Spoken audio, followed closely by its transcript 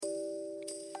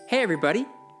Hey everybody,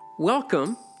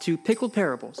 welcome to Pickled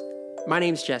Parables. My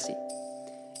name's Jesse.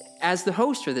 As the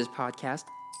host for this podcast,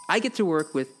 I get to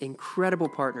work with incredible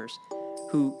partners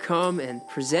who come and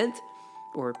present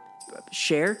or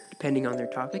share, depending on their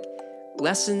topic,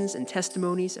 lessons and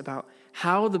testimonies about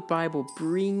how the Bible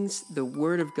brings the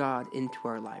Word of God into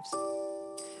our lives.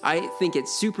 I think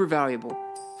it's super valuable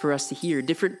for us to hear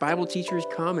different Bible teachers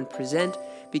come and present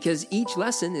because each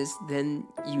lesson is then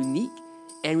unique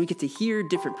and we get to hear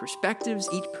different perspectives.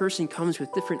 Each person comes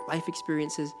with different life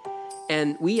experiences,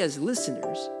 and we as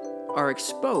listeners are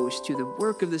exposed to the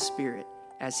work of the Spirit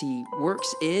as He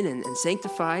works in and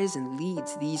sanctifies and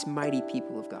leads these mighty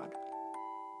people of God.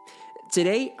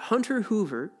 Today, Hunter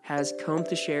Hoover has come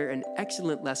to share an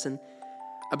excellent lesson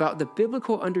about the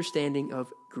biblical understanding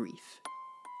of grief.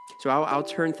 So I'll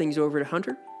turn things over to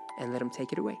Hunter and let him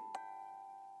take it away.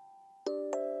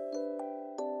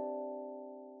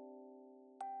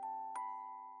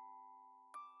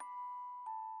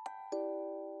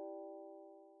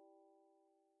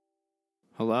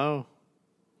 Hello,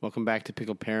 welcome back to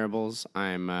Pickled Parables.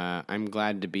 I'm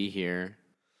glad to be here.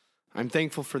 I'm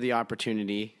thankful for the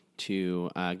opportunity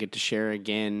to get to share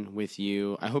again with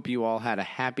you. I hope you all had a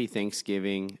happy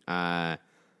Thanksgiving, but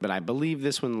I believe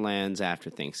this one lands after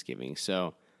Thanksgiving.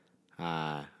 So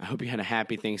I hope you had a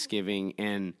happy Thanksgiving.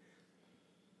 And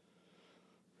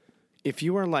if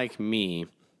you are like me,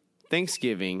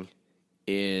 Thanksgiving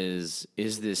is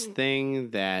this thing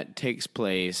that takes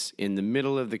place in the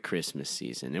middle of the Christmas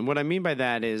season. And what I mean by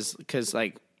that is because,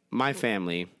 like, my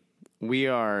family, we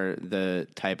are the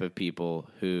type of people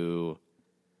who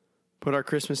put our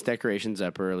Christmas decorations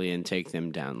up early and take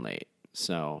them down late.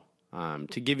 So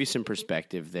to give you some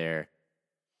perspective there,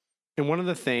 and one of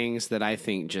the things that I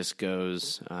think just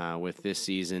goes with this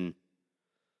season,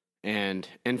 and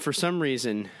for some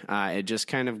reason, it just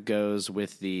kind of goes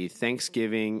with the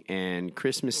Thanksgiving and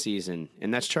Christmas season,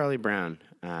 and that's Charlie Brown.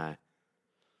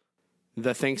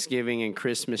 The Thanksgiving and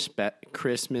Christmas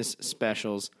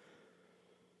specials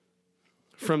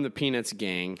from the Peanuts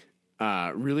gang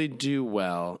really do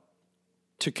well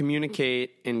to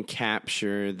communicate and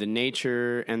capture the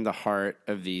nature and the heart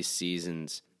of these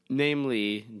seasons.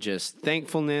 Namely, just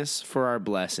thankfulness for our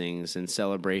blessings and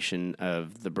celebration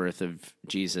of the birth of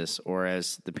Jesus, or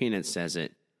as the Peanuts says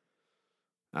it,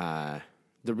 the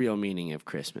real meaning of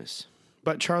Christmas.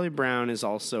 But Charlie Brown is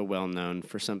also well known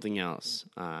for something else,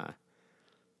 and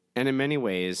in many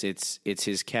ways, it's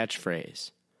his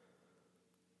catchphrase.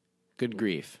 Good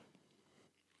grief.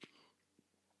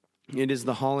 It is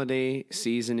the holiday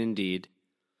season indeed.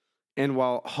 And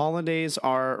while holidays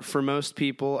are, for most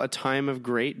people, a time of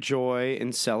great joy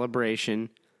and celebration,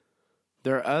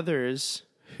 there are others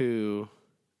who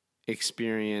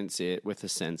experience it with a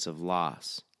sense of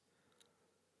loss.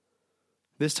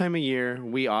 This time of year,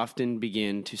 we often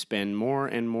begin to spend more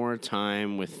and more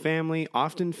time with family,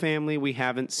 often family we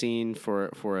haven't seen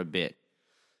for a bit.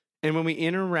 And when we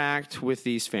interact with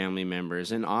these family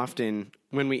members, and often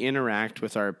when we interact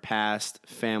with our past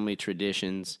family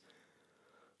traditions,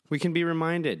 we can be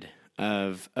reminded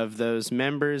of those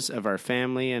members of our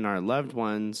family and our loved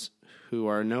ones who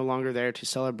are no longer there to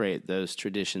celebrate those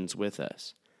traditions with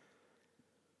us.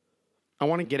 I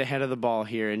want to get ahead of the ball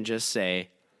here and just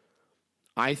say,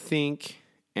 I think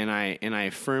and I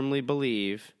firmly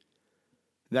believe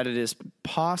that it is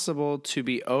possible to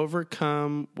be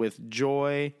overcome with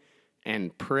joy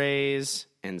and praise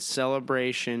and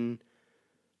celebration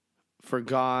for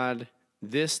God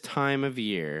this time of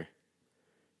year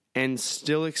and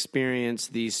still experience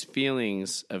these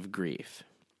feelings of grief.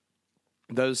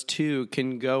 Those two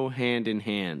can go hand in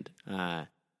hand.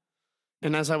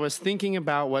 And as I was thinking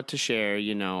about what to share,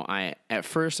 at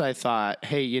first I thought,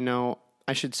 hey,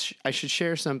 I should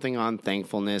share something on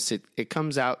thankfulness. It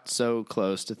comes out so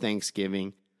close to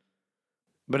Thanksgiving.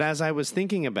 But as I was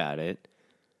thinking about it,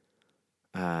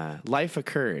 life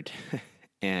occurred,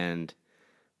 and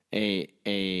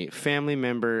a family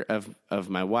member of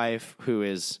my wife, who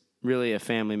is really a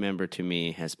family member to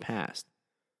me, has passed.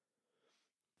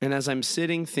 And as I'm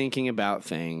sitting thinking about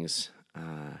things,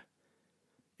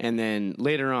 and then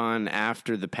later on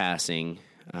after the passing,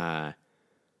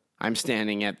 I'm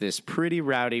standing at this pretty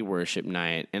rowdy worship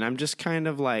night, and I'm just kind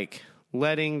of like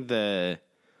letting the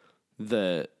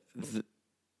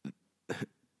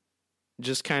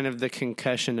just kind of the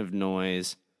concussion of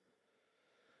noise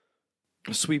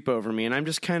sweep over me, and I'm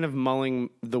just kind of mulling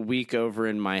the week over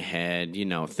in my head,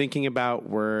 thinking about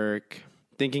work,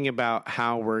 thinking about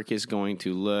how work is going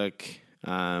to look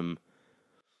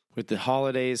with the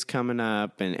holidays coming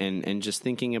up, and just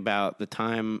thinking about the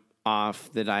time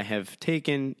off that I have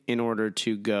taken in order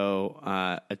to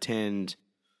go attend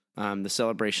the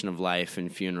celebration of life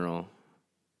and funeral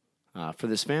for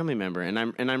this family member. And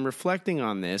I'm reflecting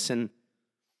on this, and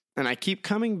I keep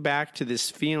coming back to this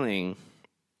feeling,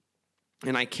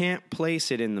 and I can't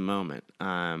place it in the moment.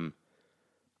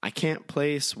 I can't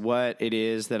place what it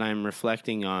is that I'm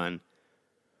reflecting on,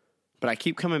 but I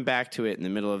keep coming back to it in the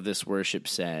middle of this worship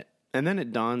set, and then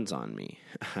it dawns on me.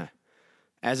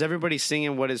 As everybody's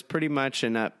singing what is pretty much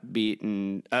an upbeat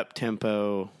and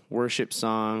up-tempo worship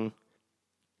song,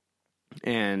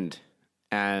 and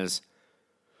as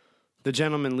the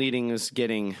gentleman leading is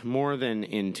getting more than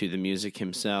into the music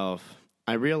himself,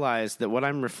 I realize that what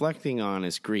I'm reflecting on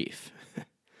is grief.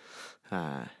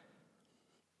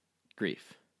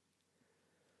 Grief.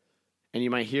 And you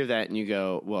might hear that and you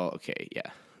go, well, okay,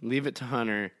 yeah. Leave it to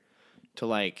Hunter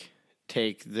to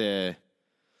take the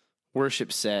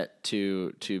worship set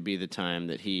to be the time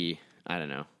that he, I don't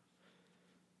know,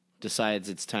 decides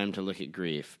it's time to look at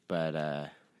grief.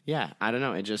 But yeah, I don't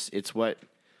know. It's what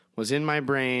was in my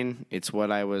brain. It's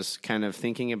what I was kind of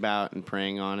thinking about and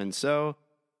praying on. And so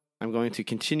I'm going to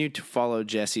continue to follow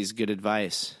Jesse's good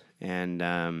advice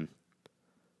and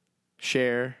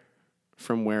share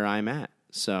from where I'm at.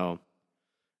 So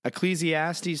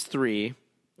Ecclesiastes 3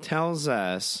 tells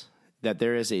us that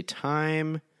there is a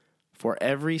time for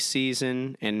every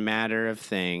season and matter of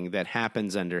thing that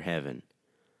happens under heaven.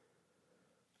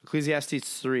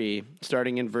 Ecclesiastes 3,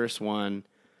 starting in verse 1,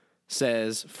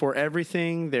 says, "For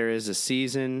everything there is a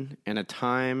season and a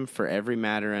time for every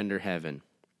matter under heaven.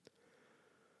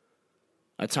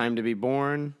 A time to be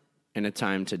born and a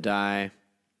time to die,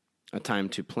 a time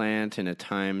to plant and a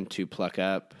time to pluck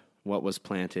up what was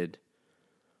planted,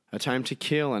 a time to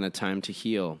kill and a time to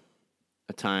heal,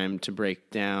 a time to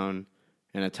break down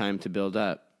and a time to build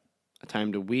up, a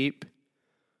time to weep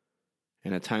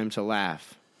and a time to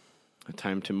laugh, a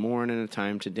time to mourn and a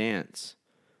time to dance,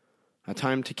 a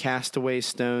time to cast away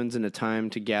stones and a time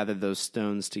to gather those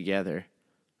stones together,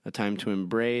 a time to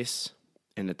embrace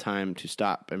and a time to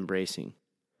stop embracing,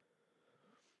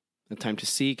 a time to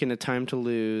seek and a time to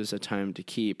lose, a time to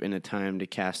keep and a time to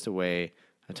cast away,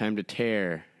 a time to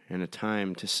tear and a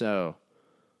time to sow,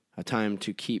 a time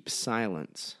to keep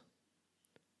silence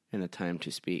and a time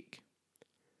to speak,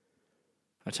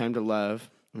 a time to love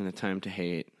and a time to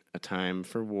hate, a time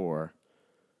for war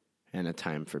and a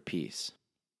time for peace."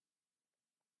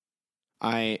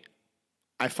 I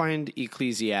find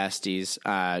Ecclesiastes,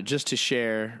 just to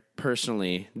share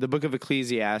personally, the book of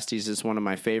Ecclesiastes is one of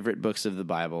my favorite books of the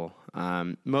Bible,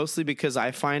 mostly because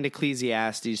I find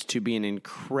Ecclesiastes to be an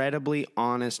incredibly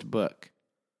honest book.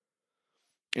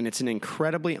 And it's an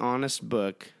incredibly honest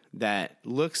book that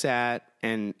looks at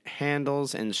and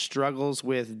handles and struggles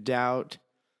with doubt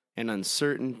and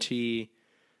uncertainty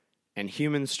and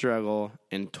human struggle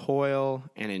and toil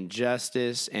and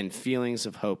injustice and feelings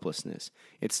of hopelessness.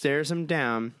 It stares them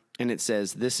down and it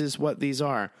says, this is what these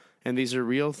are, and these are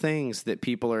real things that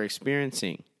people are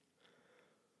experiencing.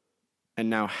 And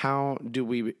now how do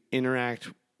we interact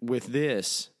with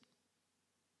this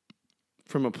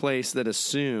from a place that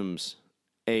assumes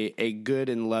a good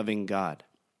and loving God?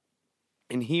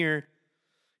 And here,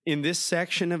 in this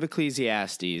section of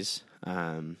Ecclesiastes,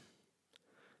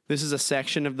 this is a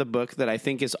section of the book that I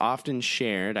think is often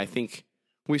shared. I think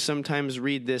we sometimes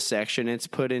read this section. It's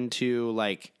put into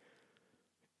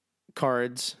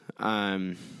cards,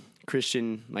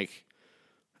 Christian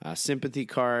sympathy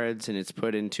cards, and it's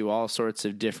put into all sorts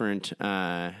of different,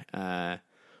 for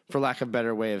lack of a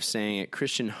better way of saying it,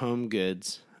 Christian home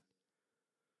goods.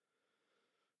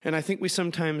 And I think we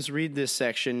sometimes read this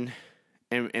section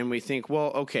and we think,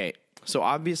 well, okay, so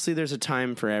obviously there's a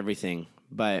time for everything,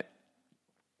 but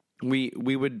we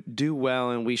would do well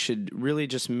and we should really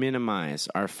just minimize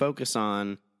our focus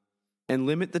on and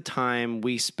limit the time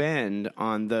we spend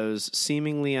on those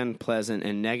seemingly unpleasant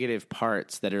and negative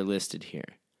parts that are listed here.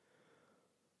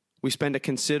 We spend a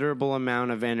considerable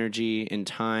amount of energy and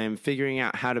time figuring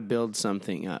out how to build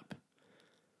something up.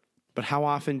 But how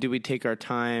often do we take our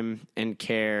time and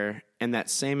care and that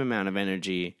same amount of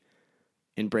energy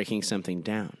in breaking something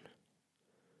down?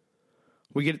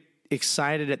 We get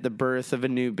excited at the birth of a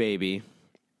new baby,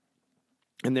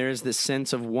 and there is this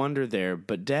sense of wonder there,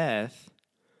 but death,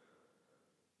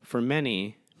 for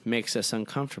many, makes us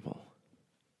uncomfortable.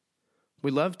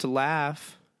 We love to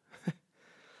laugh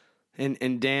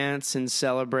and dance and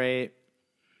celebrate,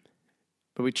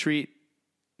 but we treat,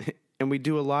 and we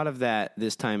do a lot of that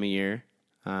this time of year,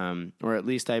 or at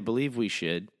least I believe we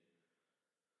should.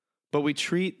 But we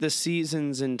treat the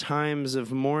seasons and times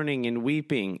of mourning and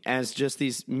weeping as just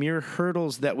these mere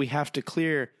hurdles that we have to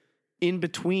clear in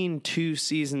between two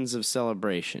seasons of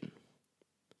celebration.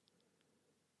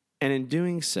 And in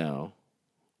doing so,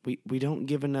 we don't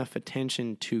give enough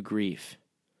attention to grief.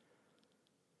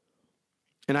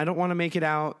 And I don't want to make it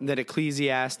out that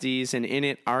Ecclesiastes and in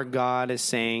it our God is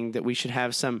saying that we should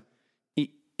have some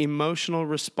emotional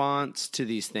response to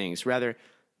these things. Rather,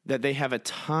 that they have a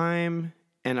time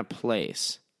and a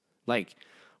place. Like,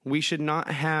 we should not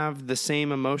have the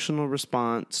same emotional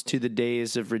response to the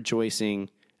days of rejoicing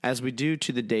as we do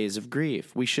to the days of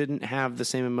grief. We shouldn't have the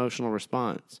same emotional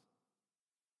response.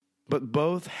 But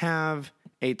both have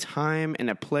a time and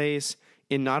a place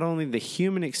in not only the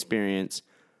human experience,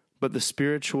 but the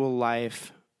spiritual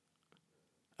life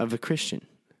of a Christian.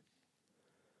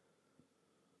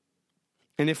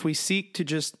 And if we seek to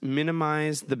just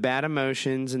minimize the bad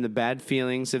emotions and the bad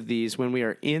feelings of these when we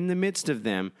are in the midst of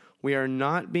them, we are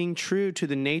not being true to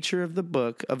the nature of the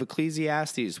book of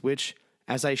Ecclesiastes, which,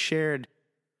 as I shared,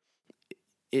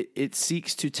 it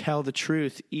seeks to tell the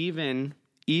truth even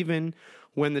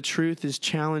when the truth is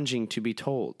challenging to be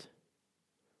told.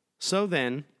 So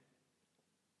then,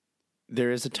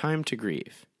 there is a time to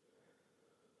grieve.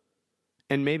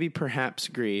 And maybe perhaps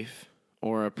grief,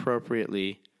 or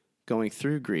appropriately going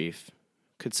through grief,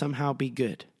 could somehow be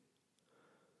good.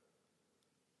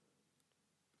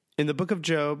 In the book of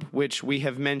Job, which we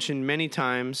have mentioned many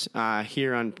times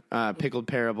here on Pickled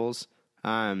Parables,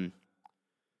 it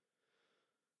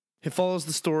follows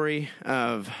the story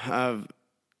of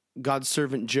God's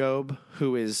servant Job,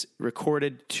 who is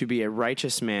recorded to be a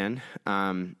righteous man.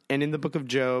 And in the book of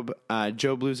Job,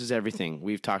 Job loses everything.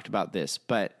 We've talked about this.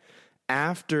 But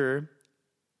after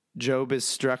Job is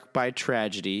struck by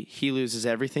tragedy, he loses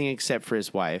everything except for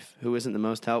his wife, who isn't the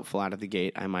most helpful out of the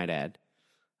gate, I might add.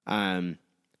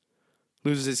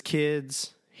 Loses his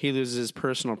kids. He loses his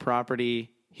personal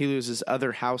property. He loses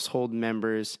other household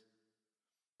members.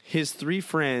 His 3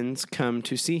 friends come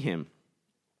to see him.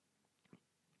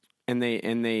 And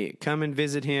they come and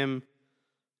visit him,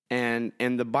 and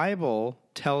the Bible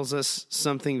tells us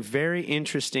something very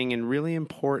interesting and really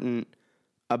important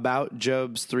about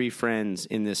Job's 3 friends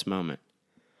in this moment.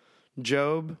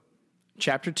 Job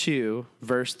chapter 2,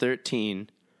 verse 13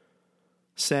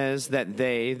 says that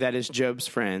they, that is Job's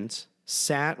friends,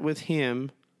 sat with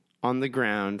him on the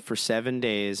ground for 7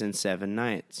 days and 7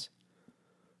 nights.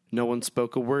 No one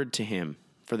spoke a word to him,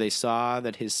 for they saw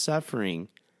that his suffering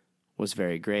was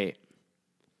very great.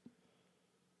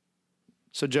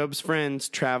 So Job's friends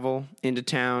travel into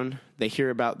town. They hear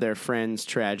about their friend's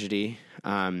tragedy,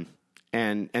 and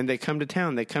they come to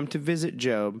town. They come to visit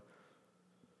Job.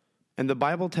 And the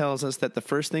Bible tells us that the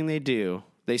first thing they do,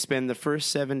 they spend the first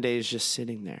 7 days just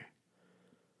sitting there.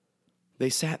 They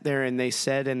sat there and they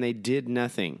said and they did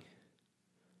nothing.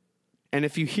 And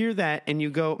if you hear that and you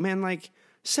go, man, like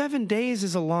 7 days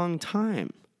is a long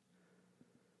time.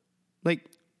 Like,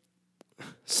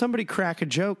 somebody crack a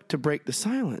joke to break the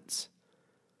silence.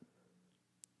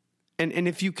 And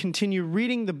if you continue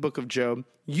reading the book of Job,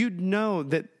 you'd know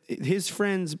that his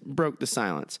friends broke the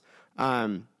silence.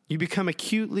 You become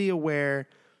acutely aware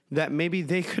that maybe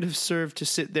they could have served to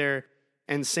sit there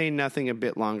and say nothing a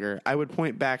bit longer. I would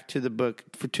point back to the book,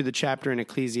 to the chapter in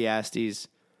Ecclesiastes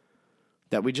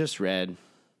that we just read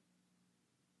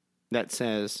that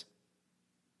says,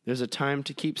 there's a time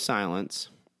to keep silence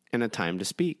and a time to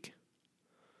speak.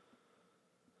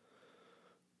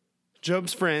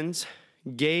 Job's friends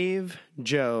gave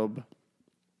Job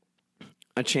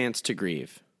a chance to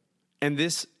grieve. And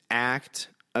this act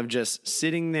of just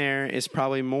sitting there is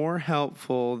probably more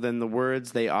helpful than the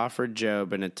words they offered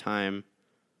Job in a time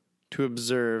to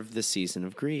observe the season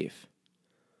of grief.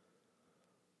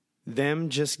 Them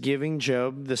just giving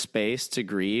Job the space to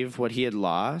grieve what he had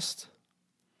lost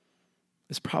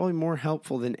is probably more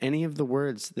helpful than any of the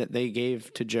words that they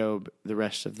gave to Job the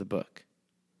rest of the book.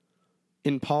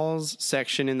 In Paul's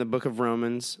section in the book of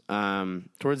Romans,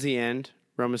 towards the end,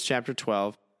 Romans chapter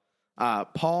 12,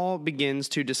 Paul begins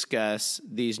to discuss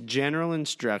these general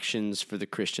instructions for the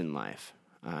Christian life.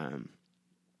 And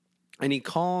he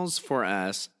calls for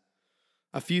us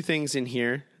a few things in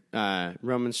here,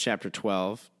 Romans chapter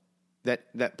 12,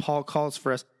 that Paul calls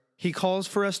for us. He calls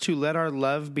for us to let our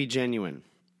love be genuine.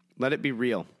 Let it be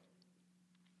real.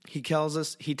 He tells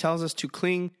us to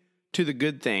cling to the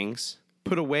good things,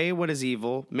 put away what is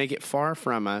evil, make it far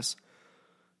from us.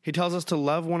 He tells us to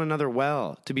love one another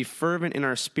well, to be fervent in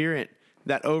our spirit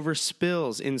that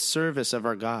overspills in service of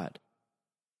our God.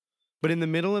 But in the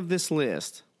middle of this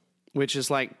list, which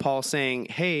is like Paul saying,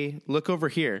 hey, look over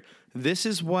here. This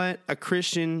is what a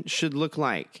Christian should look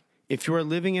like. If you are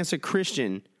living as a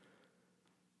Christian,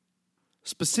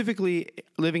 specifically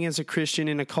living as a Christian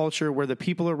in a culture where the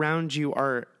people around you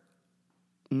are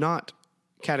not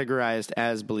categorized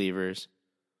as believers,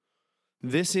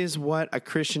 This is what a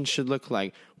Christian should look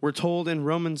like. We're told in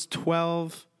Romans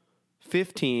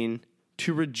 12:15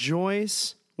 to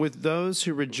rejoice with those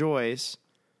who rejoice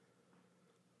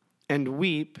and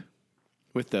weep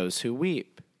with those who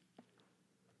weep.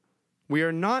 We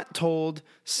are not told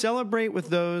celebrate with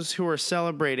those who are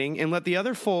celebrating and let the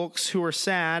other folks who are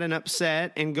sad and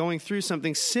upset and going through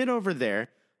something sit over there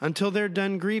until they're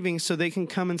done grieving so they can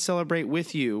come and celebrate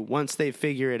with you once they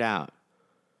figure it out.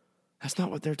 That's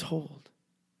not what they're told.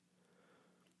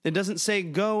 It doesn't say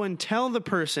go and tell the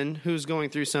person who's going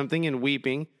through something and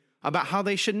weeping about how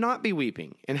they should not be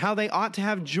weeping and how they ought to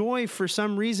have joy for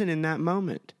some reason in that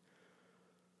moment.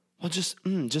 Well, just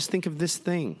think of this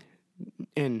thing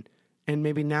and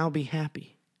maybe now be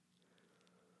happy.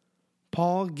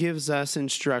 Paul gives us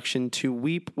instruction to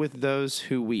weep with those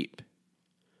who weep,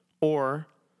 or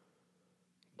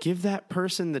give that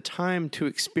person the time to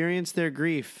experience their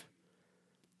grief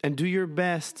and do your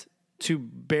best to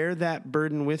bear that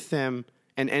burden with them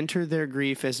and enter their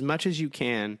grief as much as you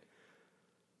can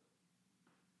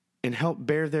and help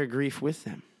bear their grief with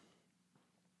them.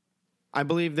 I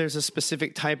believe there's a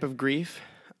specific type of grief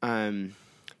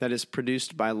that is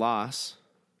produced by loss.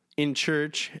 In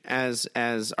church, as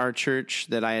our church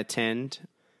that I attend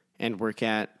and work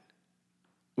at,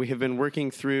 we have been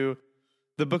working through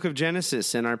the book of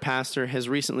Genesis, and our pastor has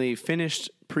recently finished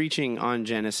preaching on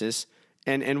Genesis.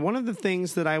 And one of the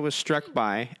things that I was struck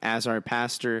by as our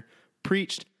pastor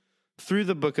preached through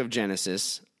the book of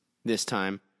Genesis this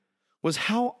time was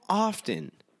how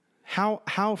often,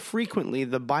 how frequently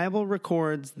the Bible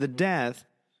records the death,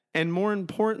 and more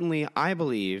importantly, I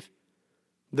believe,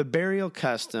 the burial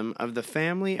custom of the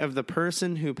family of the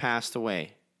person who passed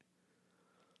away.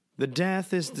 The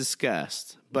death is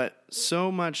discussed, but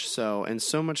so much so, and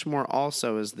so much more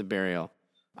also is the burial.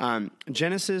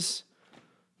 Genesis,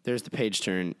 there's the page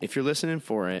turn. If you're listening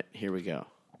for it, here we go.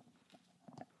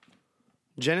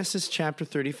 Genesis chapter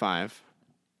 35,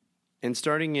 and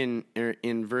starting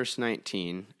in verse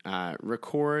 19,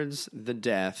 records the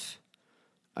death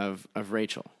of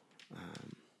Rachel.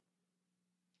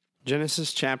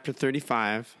 Genesis chapter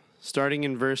 35, starting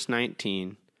in verse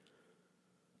 19,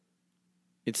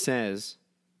 it says,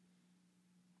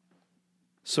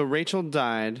 "So Rachel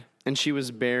died, and she was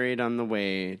buried on the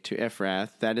way to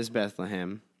Ephrath, that is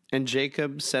Bethlehem, and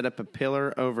Jacob set up a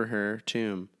pillar over her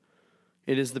tomb.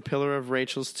 It is the pillar of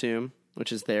Rachel's tomb,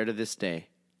 which is there to this day.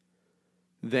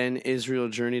 Then Israel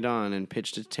journeyed on and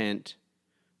pitched a tent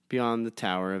beyond the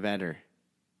tower of Eder."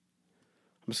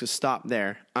 I'm just going to stop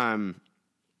there.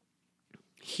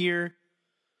 Here,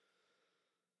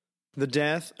 the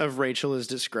death of Rachel is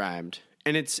described,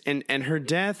 and her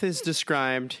death is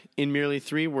described in merely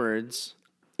 3 words.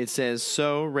 It says,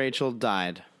 "So Rachel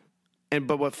died."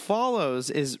 But what follows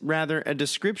is rather a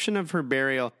description of her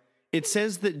burial. It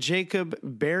says that Jacob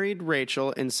buried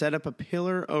Rachel and set up a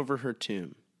pillar over her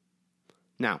tomb.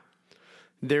 Now,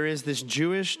 there is this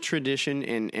Jewish tradition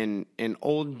and an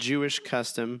old Jewish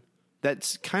custom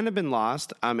that's kind of been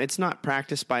lost. It's not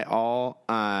practiced by all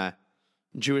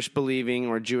Jewish believing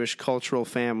or Jewish cultural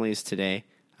families today.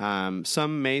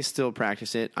 Some may still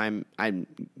practice it. I'm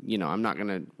not going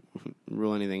to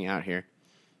rule anything out here.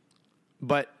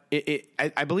 But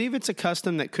I believe it's a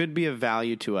custom that could be of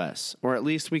value to us, or at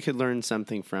least we could learn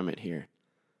something from it here.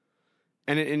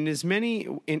 And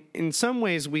in some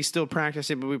ways we still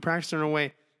practice it, but we practice it in a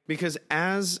way because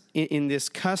as in this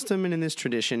custom and in this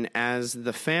tradition, as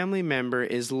the family member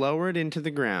is lowered into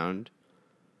the ground,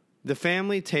 the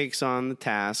family takes on the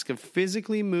task of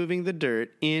physically moving the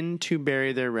dirt in to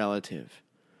bury their relative.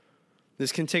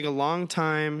 This can take a long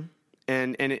time,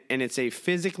 and it's a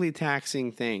physically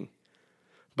taxing thing.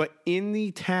 But in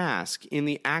the task, in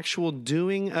the actual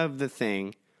doing of the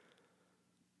thing,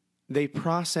 they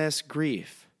process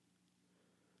grief.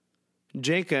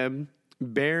 Jacob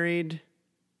buried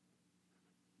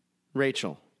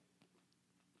Rachel.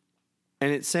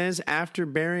 And it says after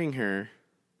burying her,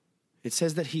 it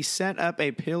says that he set up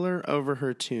a pillar over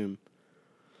her tomb.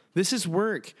 This is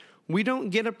work. We don't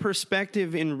get a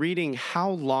perspective in reading how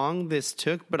long this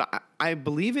took, but I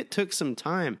believe it took some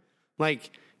time.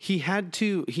 Like, he had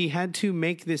to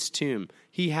make this tomb.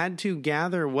 He had to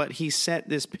gather what he set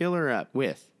this pillar up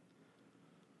with.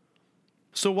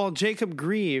 So while Jacob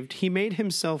grieved, he made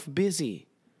himself busy.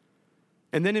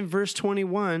 And then in verse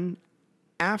 21,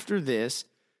 after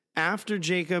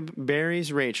Jacob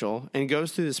buries Rachel and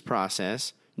goes through this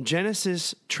process,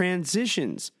 Genesis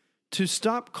transitions to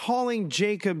stop calling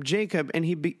Jacob Jacob,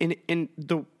 and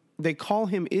they call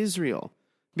him Israel,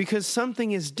 because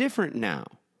something is different now.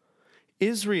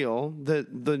 Israel,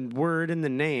 the word and the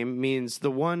name means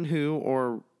the one who,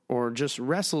 or or just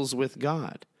wrestles with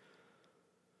God.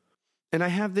 And I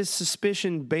have this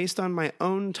suspicion based on my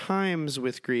own times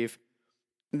with grief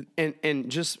and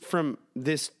just from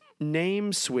this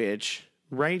name switch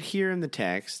right here in the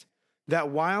text, that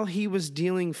while he was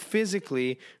dealing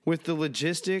physically with the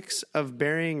logistics of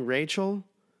burying Rachel,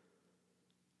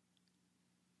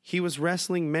 he was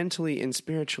wrestling mentally and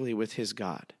spiritually with his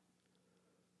God.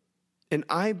 And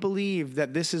I believe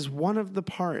that this is one of the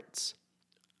parts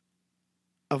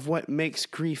of what makes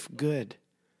grief good.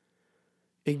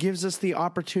 It gives us the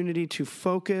opportunity to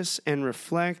focus and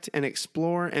reflect and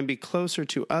explore and be closer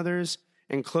to others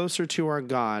and closer to our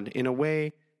God in a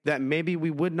way that maybe we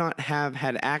would not have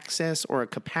had access or a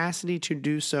capacity to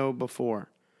do so before.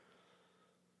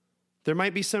 There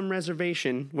might be some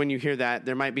reservation when you hear that.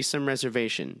 There might be some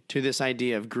reservation to this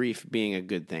idea of grief being a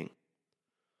good thing.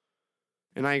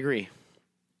 And I agree.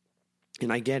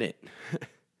 And I get it.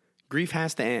 Grief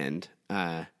has to end.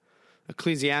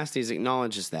 Ecclesiastes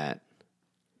acknowledges that.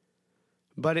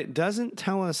 But it doesn't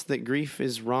tell us that grief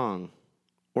is wrong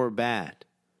or bad.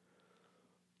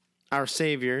 Our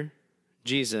Savior,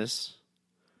 Jesus,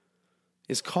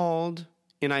 is called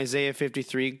in Isaiah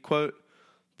 53, quote,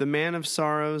 the man of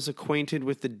sorrows acquainted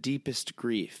with the deepest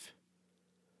grief.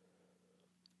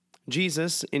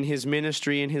 Jesus, in his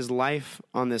ministry and his life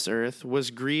on this earth, was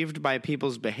grieved by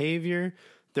people's behavior,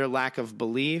 their lack of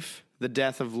belief, the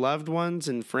death of loved ones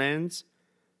and friends,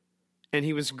 and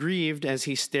he was grieved as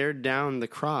he stared down the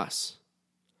cross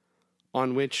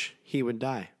on which he would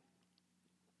die.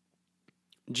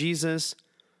 Jesus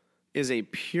is a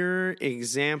pure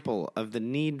example of the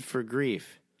need for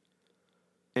grief,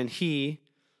 and he,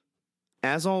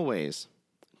 as always,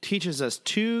 teaches us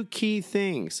two key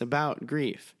things about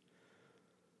grief.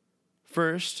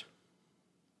 First,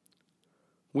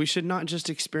 we should not just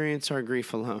experience our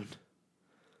grief alone.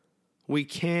 We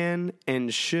can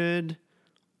and should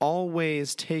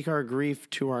always take our grief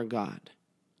to our God.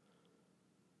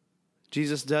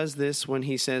 Jesus does this when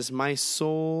he says, my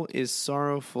soul is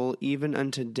sorrowful even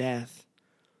unto death.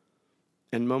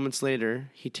 And moments later,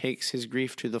 he takes his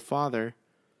grief to the Father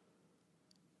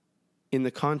in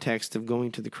the context of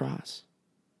going to the cross.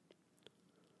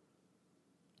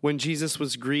 When Jesus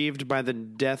was grieved by the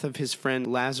death of his friend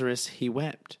Lazarus, he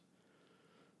wept.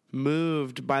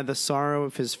 Moved by the sorrow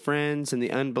of his friends and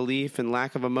the unbelief and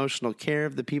lack of emotional care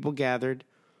of the people gathered,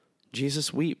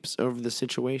 Jesus weeps over the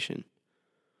situation.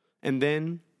 And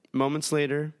then, moments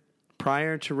later,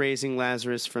 prior to raising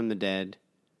Lazarus from the dead,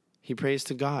 he prays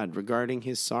to God regarding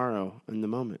his sorrow in the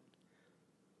moment.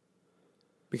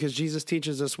 Because Jesus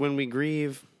teaches us when we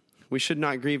grieve, we should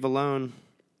not grieve alone.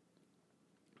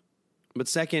 But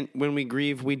second, when we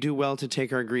grieve, we do well to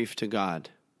take our grief to God.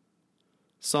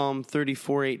 Psalm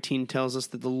 34:18 tells us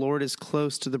that the Lord is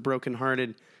close to the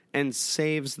brokenhearted and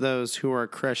saves those who are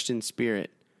crushed in spirit.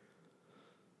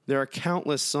 There are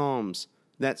countless psalms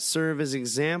that serve as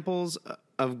examples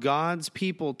of God's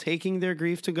people taking their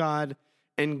grief to God,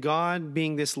 and God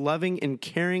being this loving and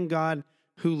caring God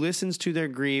who listens to their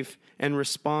grief and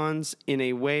responds in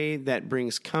a way that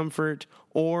brings comfort,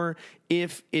 or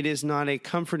if it is not a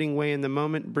comforting way in the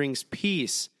moment, brings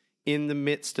peace in the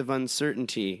midst of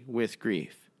uncertainty with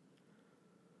grief.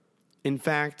 In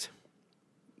fact,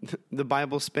 the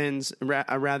Bible spends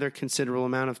a rather considerable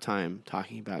amount of time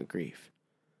talking about grief.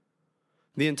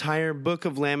 The entire book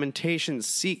of Lamentations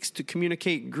seeks to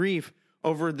communicate grief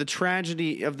over the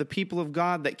tragedy of the people of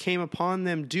God that came upon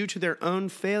them due to their own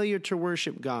failure to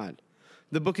worship God.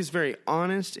 The book is very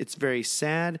honest, it's very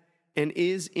sad, and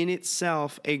is in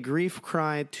itself a grief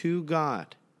cry to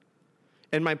God.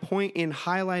 And my point in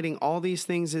highlighting all these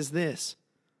things is this: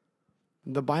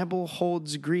 the Bible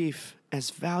holds grief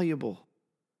as valuable.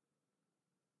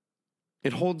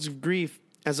 It holds grief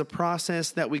as a process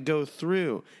that we go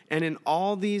through. And in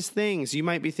all these things, you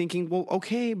might be thinking, well,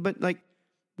 okay, but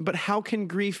how can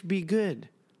grief be good?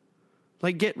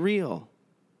 Like, get real.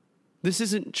 This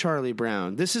isn't Charlie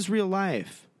Brown. This is real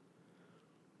life.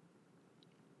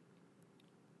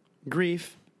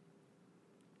 Grief,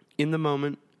 in the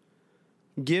moment,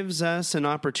 gives us an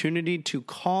opportunity to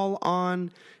call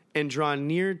on and draw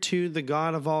near to the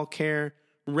God of all care,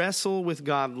 wrestle with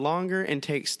God longer, and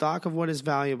take stock of what is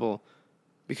valuable.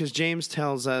 Because James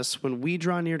tells us when we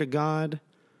draw near to God,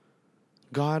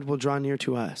 God will draw near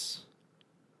to us.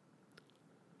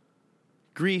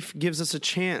 Grief gives us a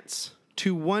chance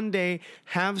to one day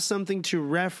have something to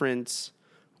reference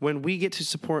when we get to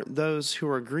support those who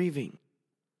are grieving.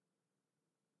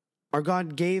 Our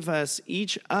God gave us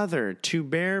each other to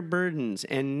bear burdens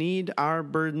and need our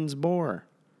burdens bore.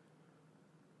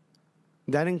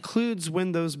 That includes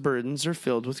when those burdens are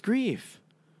filled with grief.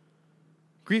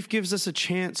 Grief gives us a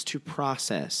chance to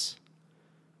process.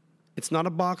 It's not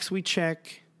a box we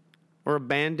check or a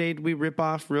Band-Aid we rip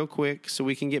off real quick so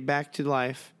we can get back to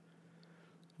life.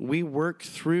 We work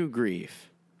through grief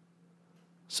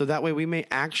so that way we may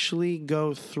actually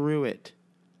go through it,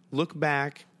 look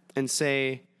back and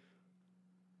say,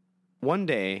 one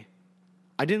day,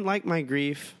 I didn't like my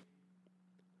grief,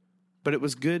 but it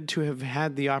was good to have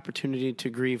had the opportunity to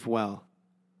grieve well.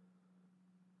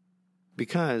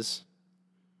 Because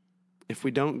if we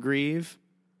don't grieve,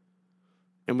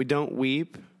 and we don't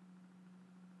weep,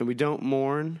 and we don't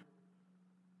mourn,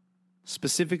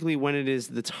 specifically when it is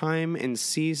the time and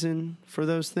season for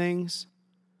those things,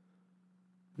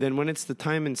 then when it's the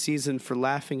time and season for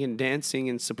laughing and dancing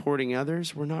and supporting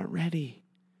others, we're not ready.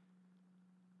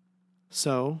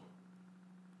 So,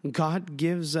 God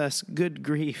gives us good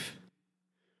grief.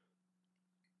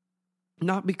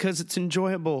 Not because it's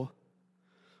enjoyable,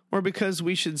 or because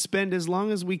we should spend as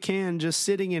long as we can just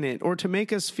sitting in it, or to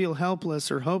make us feel helpless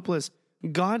or hopeless.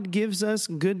 God gives us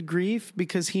good grief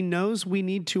because He knows we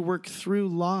need to work through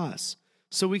loss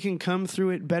so we can come through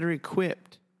it better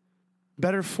equipped,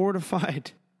 better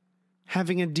fortified,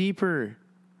 having a deeper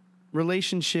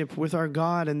relationship with our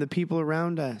God and the people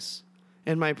around us.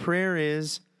 And my prayer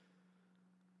is,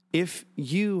 if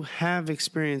you have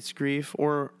experienced grief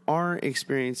or are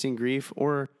experiencing grief,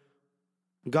 or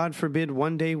God forbid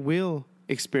one day will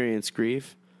experience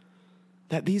grief,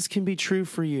 that these can be true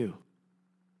for you.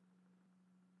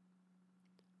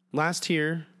 Last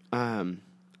year, I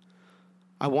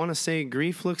want to say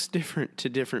grief looks different to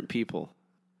different people.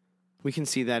 We can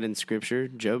see that in Scripture.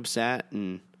 Job sat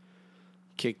and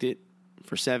kicked it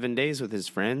for 7 days with his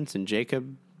friends, and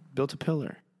Jacob built a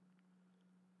pillar.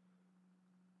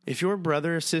 If your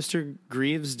brother or sister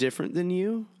grieves different than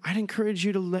you, I'd encourage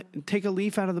you to take a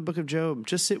leaf out of the book of Job.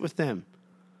 Just sit with them.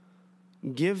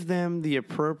 Give them the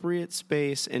appropriate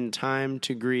space and time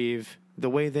to grieve the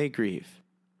way they grieve.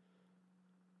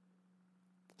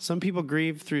 Some people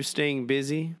grieve through staying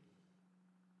busy,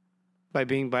 by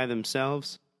being by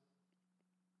themselves.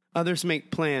 Others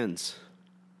make plans.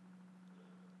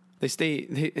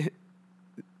 They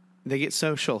get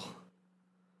social.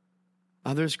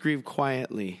 Others grieve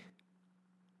quietly.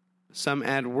 Some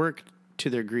add work to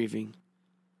their grieving.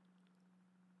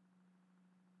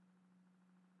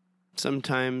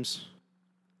 Sometimes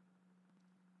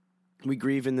we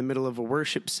grieve in the middle of a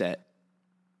worship set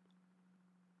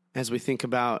as we think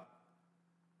about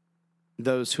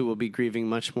those who will be grieving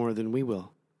much more than we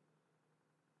will.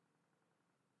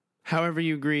 However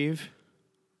you grieve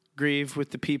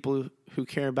with the people who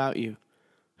care about you,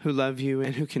 who love you,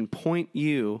 and who can point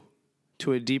you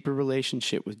to a deeper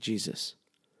relationship with Jesus.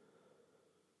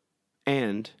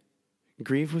 And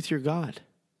grieve with your God.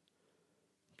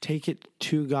 Take it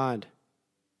to God.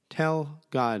 Tell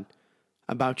God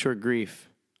about your grief.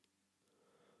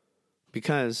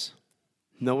 Because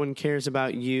no one cares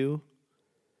about you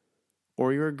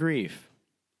or your grief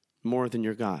more than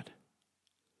your God.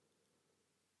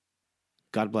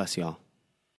 God bless y'all.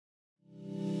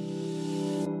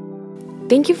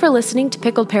 Thank you for listening to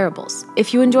Pickled Parables.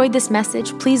 If you enjoyed this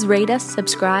message, please rate us,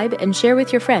 subscribe, and share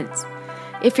with your friends.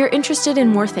 If you're interested in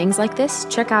more things like this,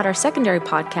 check out our secondary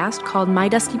podcast called My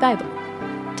Dusty Bible.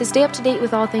 To stay up to date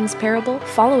with all things Parable,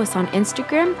 follow us on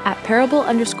Instagram at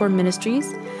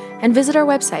parable_ministries and visit our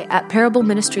website at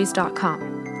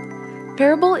parableministries.com.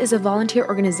 Parable is a volunteer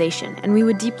organization, and we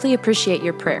would deeply appreciate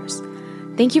your prayers.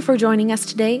 Thank you for joining us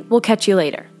today. We'll catch you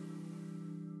later.